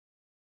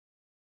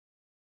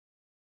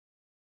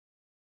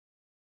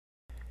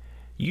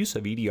Use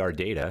of EDR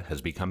data has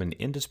become an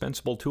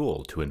indispensable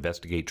tool to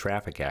investigate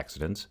traffic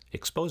accidents,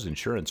 expose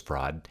insurance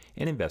fraud,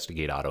 and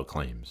investigate auto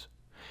claims.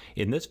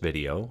 In this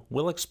video,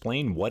 we'll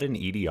explain what an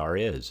EDR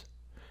is.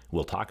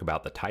 We'll talk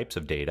about the types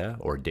of data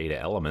or data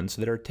elements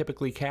that are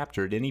typically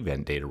captured in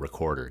event data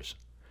recorders.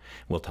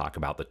 We'll talk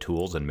about the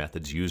tools and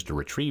methods used to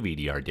retrieve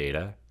EDR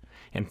data.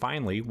 And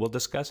finally, we'll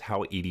discuss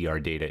how EDR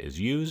data is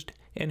used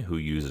and who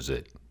uses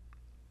it.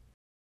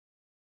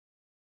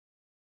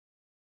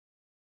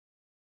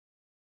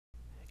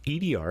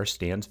 EDR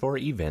stands for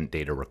Event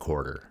Data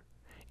Recorder.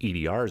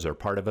 EDRs are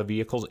part of a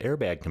vehicle's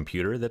airbag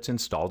computer that's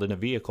installed in a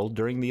vehicle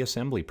during the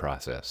assembly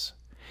process.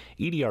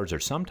 EDRs are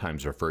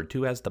sometimes referred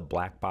to as the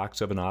black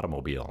box of an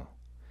automobile.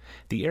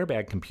 The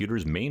airbag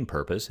computer's main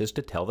purpose is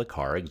to tell the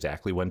car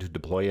exactly when to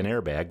deploy an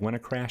airbag when a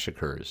crash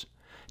occurs.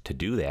 To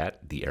do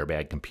that, the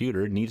airbag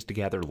computer needs to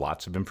gather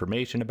lots of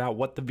information about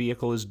what the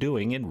vehicle is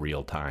doing in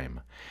real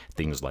time.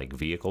 Things like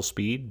vehicle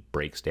speed,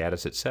 brake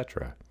status,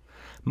 etc.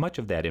 Much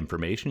of that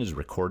information is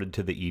recorded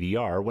to the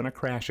EDR when a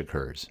crash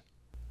occurs.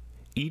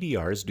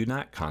 EDRs do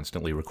not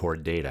constantly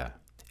record data.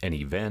 An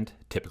event,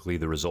 typically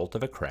the result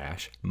of a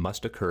crash,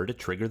 must occur to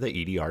trigger the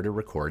EDR to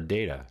record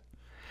data.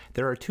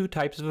 There are two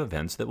types of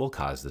events that will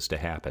cause this to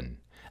happen: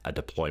 a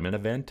deployment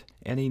event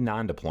and a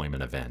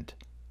non-deployment event.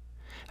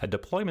 A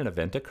deployment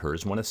event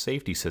occurs when a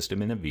safety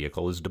system in a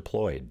vehicle is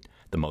deployed,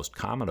 the most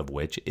common of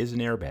which is an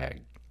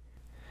airbag.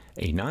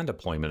 A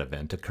non-deployment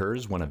event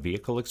occurs when a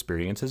vehicle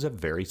experiences a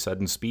very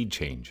sudden speed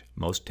change,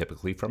 most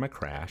typically from a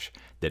crash,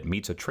 that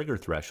meets a trigger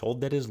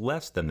threshold that is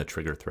less than the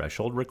trigger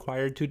threshold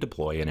required to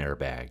deploy an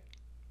airbag.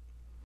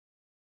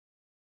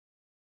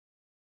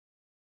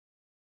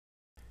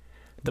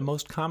 The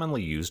most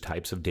commonly used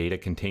types of data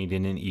contained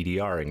in an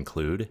EDR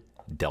include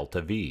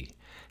delta V.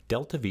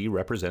 Delta V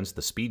represents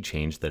the speed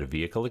change that a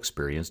vehicle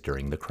experienced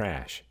during the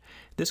crash.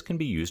 This can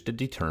be used to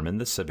determine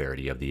the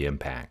severity of the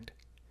impact.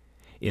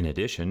 In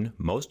addition,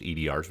 most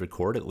EDRs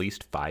record at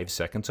least 5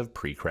 seconds of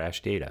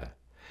pre-crash data.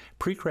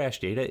 Pre-crash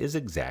data is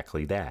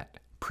exactly that,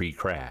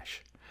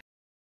 pre-crash.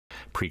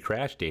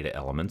 Pre-crash data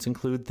elements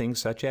include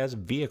things such as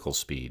vehicle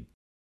speed.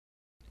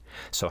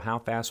 So how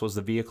fast was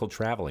the vehicle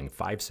traveling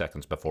 5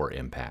 seconds before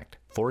impact,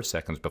 4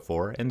 seconds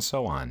before, and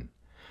so on.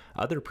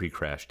 Other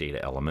pre-crash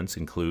data elements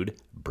include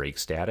brake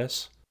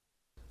status,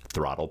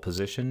 throttle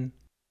position,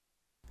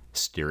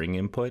 steering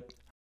input,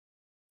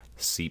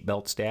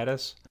 seatbelt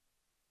status,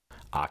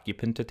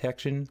 occupant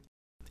detection,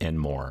 and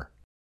more.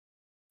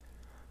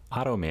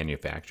 Auto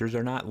manufacturers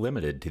are not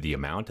limited to the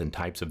amount and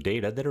types of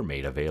data that are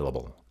made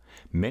available.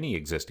 Many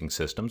existing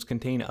systems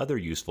contain other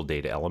useful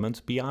data elements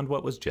beyond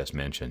what was just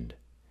mentioned.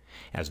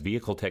 As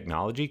vehicle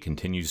technology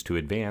continues to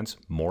advance,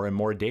 more and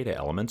more data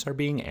elements are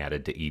being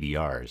added to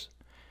EDRs.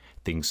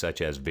 Things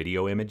such as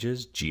video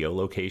images,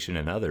 geolocation,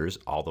 and others,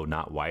 although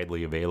not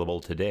widely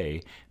available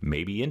today,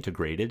 may be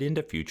integrated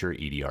into future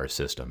EDR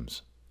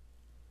systems.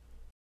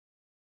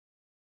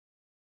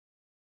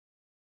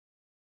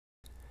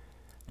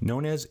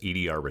 Known as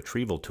EDR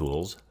retrieval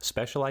tools,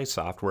 specialized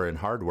software and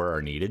hardware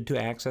are needed to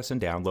access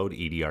and download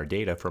EDR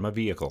data from a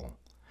vehicle.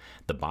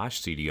 The Bosch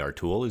CDR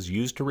tool is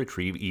used to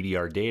retrieve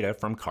EDR data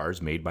from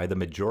cars made by the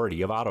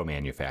majority of auto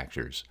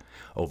manufacturers.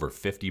 Over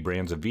 50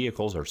 brands of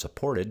vehicles are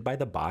supported by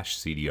the Bosch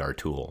CDR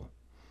tool.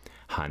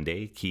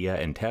 Hyundai, Kia,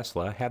 and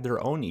Tesla have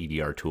their own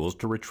EDR tools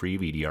to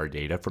retrieve EDR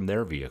data from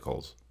their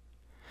vehicles.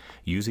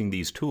 Using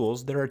these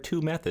tools, there are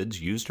two methods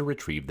used to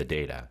retrieve the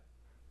data.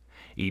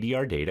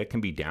 EDR data can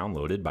be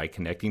downloaded by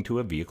connecting to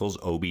a vehicle's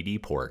OBD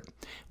port,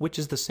 which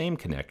is the same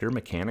connector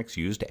mechanics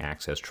use to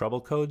access trouble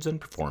codes and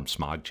perform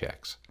smog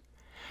checks.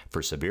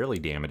 For severely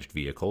damaged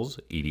vehicles,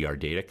 EDR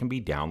data can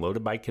be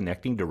downloaded by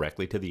connecting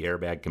directly to the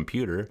airbag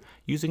computer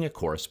using a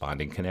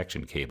corresponding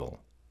connection cable.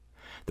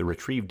 The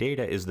retrieved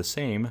data is the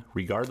same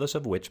regardless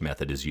of which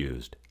method is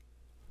used.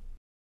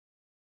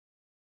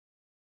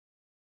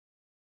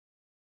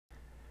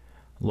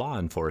 Law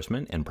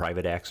enforcement and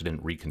private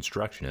accident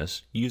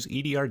reconstructionists use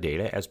EDR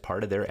data as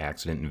part of their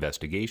accident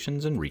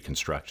investigations and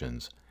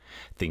reconstructions.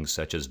 Things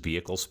such as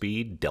vehicle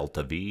speed,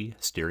 delta V,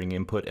 steering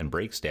input, and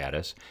brake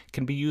status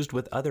can be used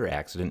with other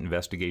accident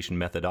investigation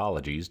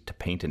methodologies to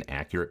paint an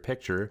accurate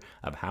picture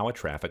of how a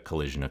traffic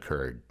collision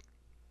occurred.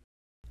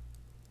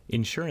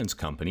 Insurance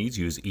companies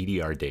use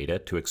EDR data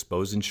to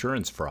expose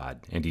insurance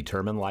fraud and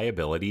determine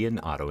liability in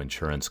auto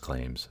insurance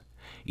claims.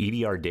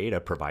 EDR data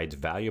provides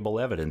valuable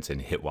evidence in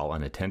hit while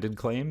unattended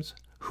claims,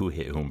 who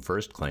hit whom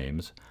first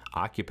claims,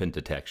 occupant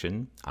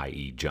detection,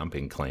 i.e.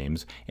 jumping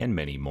claims, and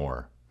many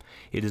more.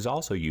 It is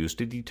also used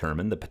to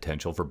determine the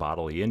potential for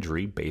bodily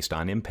injury based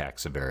on impact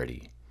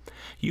severity.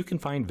 You can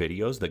find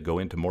videos that go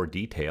into more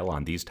detail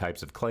on these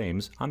types of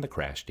claims on the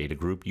Crash Data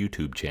Group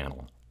YouTube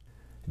channel.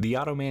 The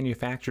auto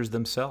manufacturers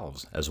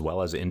themselves, as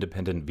well as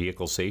independent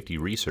vehicle safety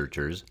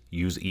researchers,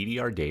 use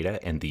EDR data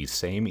and these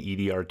same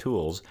EDR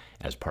tools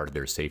as part of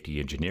their safety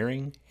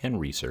engineering and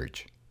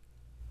research.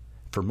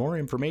 For more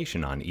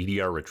information on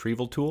EDR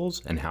retrieval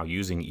tools and how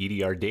using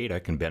EDR data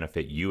can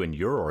benefit you and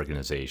your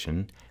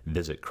organization,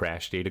 visit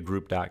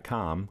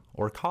crashdatagroup.com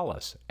or call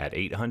us at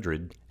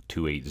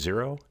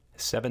 800-280-6200.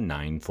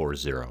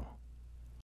 7940.